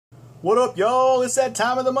What up, y'all? It's that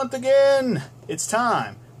time of the month again. It's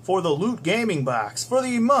time for the Loot Gaming Box for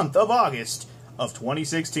the month of August of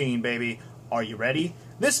 2016, baby. Are you ready?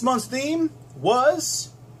 This month's theme was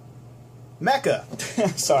Mecha.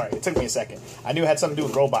 Sorry, it took me a second. I knew it had something to do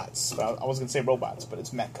with robots. I was going to say robots, but it's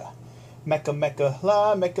Mecha. Mecha, mecha,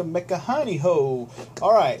 la, mecha, mecha, honey ho.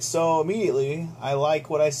 Alright, so immediately I like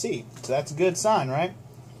what I see. So that's a good sign, right?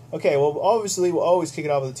 Okay, well, obviously we'll always kick it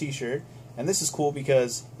off with a t-shirt. And this is cool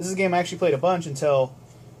because this is a game I actually played a bunch until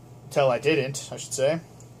I didn't, I should say.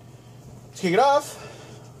 To kick it off,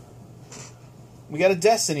 we got a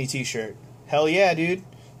Destiny t-shirt. Hell yeah, dude.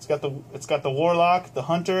 It's got the Warlock, the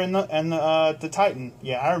Hunter, and the Titan.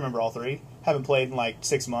 Yeah, I remember all three. Haven't played in like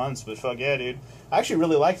 6 months, but fuck yeah, dude. I actually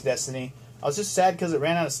really liked Destiny. I was just sad because it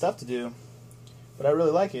ran out of stuff to do. But I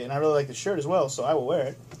really like it, and I really like the shirt as well, so I will wear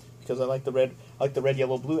it. Because I like the red,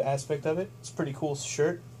 yellow, blue aspect of it. It's a pretty cool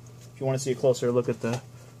shirt. If you want to see a closer look at the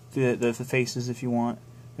faces, if you want,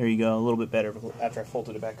 there you go, a little bit better after I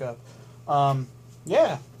folded it back up.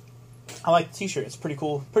 Yeah, I like the t-shirt. It's pretty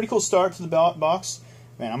cool. Pretty cool start to the box.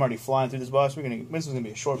 Man, I'm already flying through this box. This is gonna be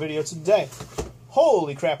a short video today.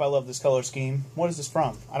 Holy crap! I love this color scheme. What is this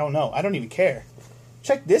from? I don't know. I don't even care.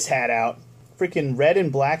 Check this hat out. Freaking red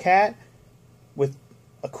and black hat with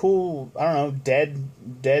a cool, I don't know,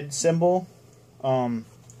 dead symbol. I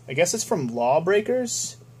guess it's from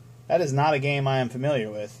Lawbreakers. That is not a game I am familiar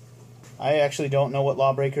with. I actually don't know what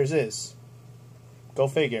Lawbreakers is. Go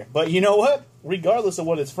figure. But you know what? Regardless of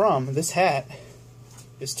what it's from, this hat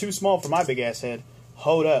is too small for my big-ass head.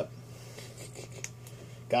 Hold up.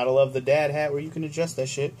 Gotta love the dad hat where you can adjust that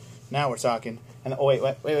shit. Now we're talking. And oh, wait.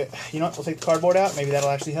 You know what? We'll take the cardboard out. Maybe that'll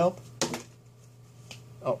actually help.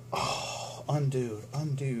 Oh, undude.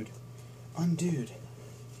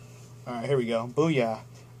 Alright, here we go. Booyah.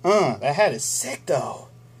 That hat is sick, though.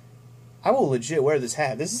 I will legit wear this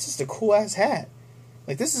hat. This is just a cool-ass hat.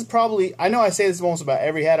 Like, this is probably... I know I say this almost about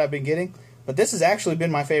every hat I've been getting, but this has actually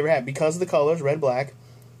been my favorite hat because of the colors, red, black,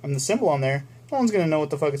 and the symbol on there. No one's going to know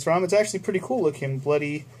what the fuck it's from. It's actually pretty cool looking,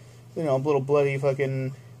 bloody, you know, little bloody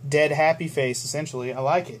fucking dead happy face, essentially. I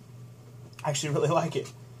like it. I actually really like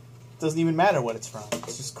it. Doesn't even matter what it's from.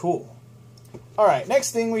 It's just cool. Alright,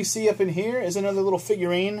 next thing we see up in here is another little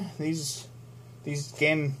figurine. These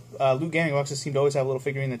Loot Gaming Boxes seem to always have a little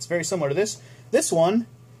figurine that's very similar to this. This one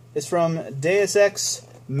is from Deus Ex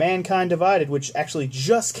Mankind Divided, which actually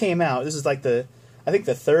just came out. This is like I think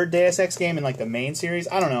the third Deus Ex game in like the main series.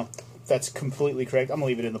 I don't know if that's completely correct. I'm going to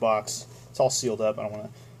leave it in the box. It's all sealed up. I don't want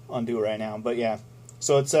to undo it right now. But yeah.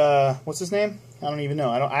 So it's, what's his name? I don't even know.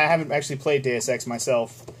 I haven't actually played Deus Ex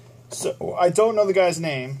myself. So I don't know the guy's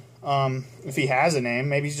name. If he has a name,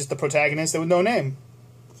 maybe he's just the protagonist with no name.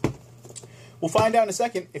 We'll find out in a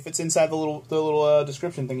second if it's inside the little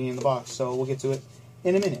description thingy in the box, so we'll get to it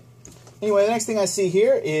in a minute. Anyway, the next thing I see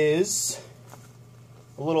here is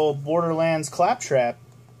a little Borderlands Claptrap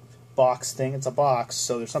box thing. It's a box,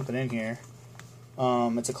 so there's something in here.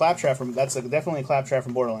 It's a Claptrap definitely a Claptrap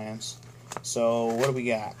from Borderlands. So what do we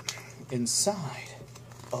got inside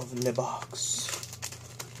of the box?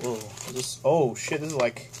 Whoa, oh shit, this is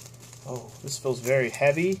like, oh, this feels very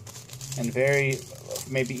heavy and very,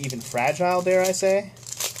 maybe even fragile, dare I say.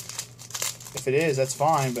 If it is, that's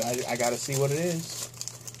fine, but I gotta see what it is.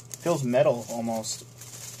 It feels metal, almost.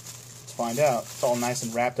 Let's find out. It's all nice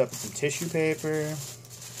and wrapped up in some tissue paper. I'm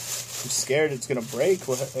scared it's gonna break.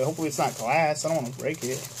 Well, hopefully it's not glass. I don't want to break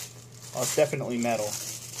it. Oh, it's definitely metal.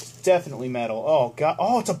 Definitely metal. Oh, God.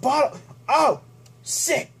 Oh, it's a bottle. Oh,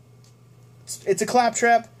 sick. It's a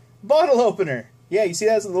Claptrap bottle opener. Yeah, you see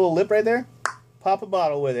that little lip right there? Pop a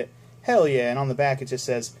bottle with it. Hell yeah. And on the back it just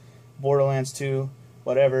says Borderlands 2,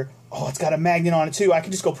 whatever. Oh, it's got a magnet on it too. I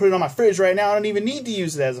can just go put it on my fridge right now. I don't even need to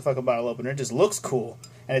use it as a fucking bottle opener. It just looks cool.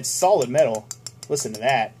 And it's solid metal. Listen to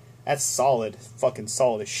that. That's solid. Fucking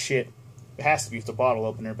solid as shit. It has to be with the bottle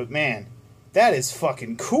opener. But man, that is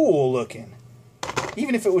fucking cool looking.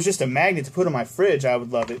 Even if it was just a magnet to put on my fridge, I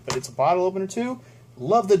would love it. But it's a bottle opener too.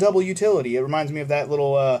 Love the double utility. It reminds me of that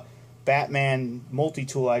little Batman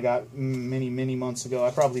multi-tool I got many months ago. I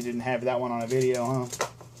probably didn't have that one on a video, huh?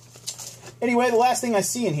 Anyway, the last thing I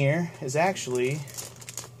see in here is actually...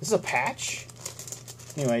 This is a patch?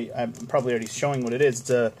 Anyway, I'm probably already showing what it is. It's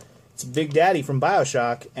a Big Daddy from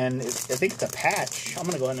Bioshock, and I think it's a patch. I'm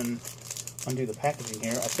going to go ahead and undo the packaging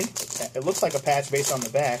here. I think it looks like a patch based on the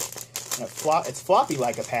back. And it's floppy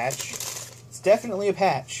like a patch. It's definitely a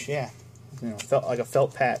patch, yeah. You know, felt like a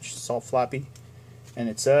felt patch. It's all floppy. And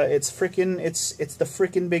it's the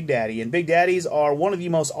frickin' Big Daddy. And Big Daddies are one of the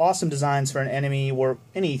most awesome designs for an enemy or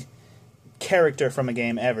any character from a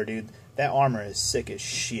game ever, dude. That armor is sick as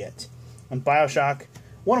shit. And Bioshock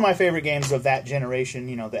one of my favorite games of that generation,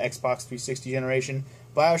 you know, the Xbox 360 generation.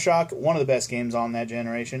 BioShock, one of the best games on that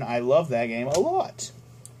generation. I love that game a lot.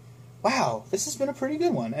 Wow, this has been a pretty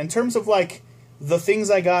good one. In terms of, like, the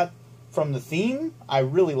things I got from the theme, I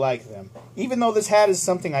really like them. Even though this hat is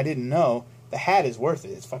something I didn't know, the hat is worth it.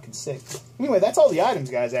 It's fucking sick. Anyway, that's all the items,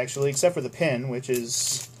 guys, actually, except for the pin, which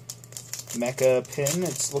is Mecha pin.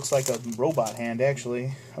 It looks like a robot hand,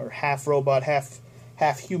 actually. Or half robot,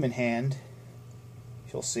 half human hand.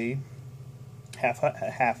 You'll see. Half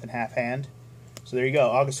and half hand. So there you go.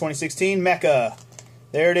 August 2016, Mecha.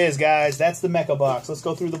 There it is, guys. That's the Mecha box. Let's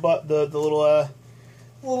go through the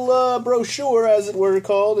little brochure, as it were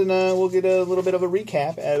called, and we'll get a little bit of a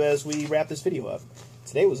recap as we wrap this video up.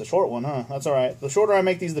 Today was a short one, huh? That's alright. The shorter I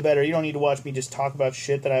make these, the better. You don't need to watch me just talk about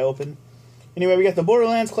shit that I open. Anyway, we got the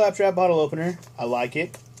Borderlands Claptrap bottle opener. I like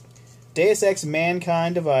it. Deus Ex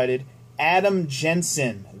Mankind Divided. Adam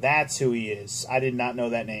Jensen. That's who he is. I did not know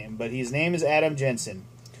that name, but his name is Adam Jensen.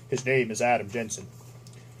 His name is Adam Jensen.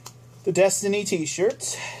 The Destiny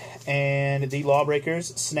t-shirt. And the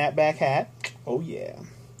Lawbreakers snapback hat. Oh, yeah.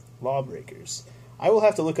 Lawbreakers. I will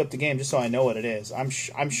have to look up the game just so I know what it is. I'm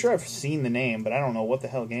sure I've seen the name, but I don't know what the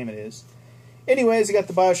hell game it is. Anyways, I got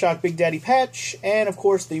the BioShock Big Daddy patch, and of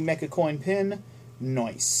course the Mecha coin pin.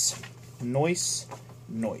 Nice. Nice.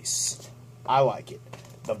 Nice. I like it.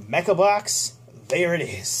 The Mecha box, there it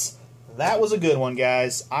is. That was a good one,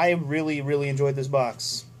 guys. I really, really enjoyed this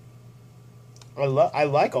box. I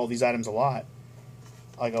like all these items a lot.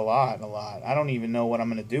 Like, a lot. I don't even know what I'm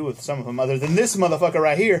going to do with some of them other than this motherfucker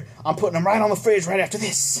right here. I'm putting them right on the fridge right after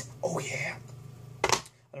this. Oh, yeah. I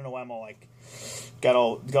don't know why I'm all, like, got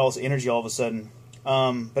all this energy all of a sudden.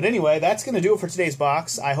 But anyway, that's going to do it for today's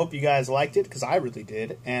box. I hope you guys liked it, because I really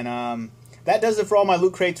did. And that does it for all my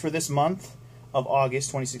loot crates for this month of August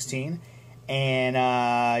 2016.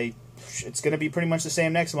 And it's going to be pretty much the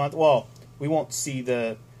same next month. Well, we won't see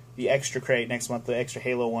the extra crate next month, the extra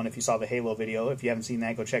Halo one. If you saw the Halo video, if you haven't seen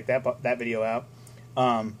that, go check that video out.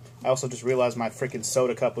 I also just realized my freaking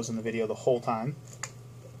soda cup was in the video the whole time.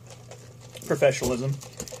 Professionalism.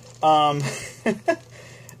 I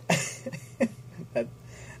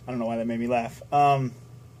don't know why that made me laugh.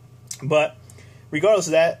 But regardless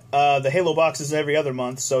of that, the Halo box is every other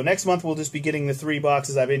month. So next month we'll just be getting the 3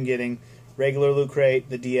 boxes I've been getting: regular Loot Crate,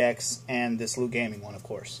 the DX, and this Loot Gaming one, of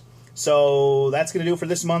course. So that's going to do it for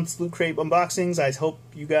this month's Loot Crate unboxings. I hope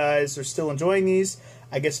you guys are still enjoying these.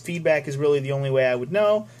 I guess feedback is really the only way I would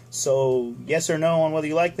know. So yes or no on whether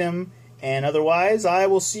you like them. And otherwise, I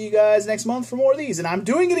will see you guys next month for more of these. And I'm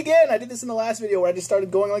doing it again. I did this in the last video where I just started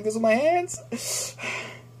going like this with my hands.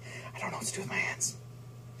 I don't know what to do with my hands.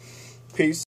 Peace.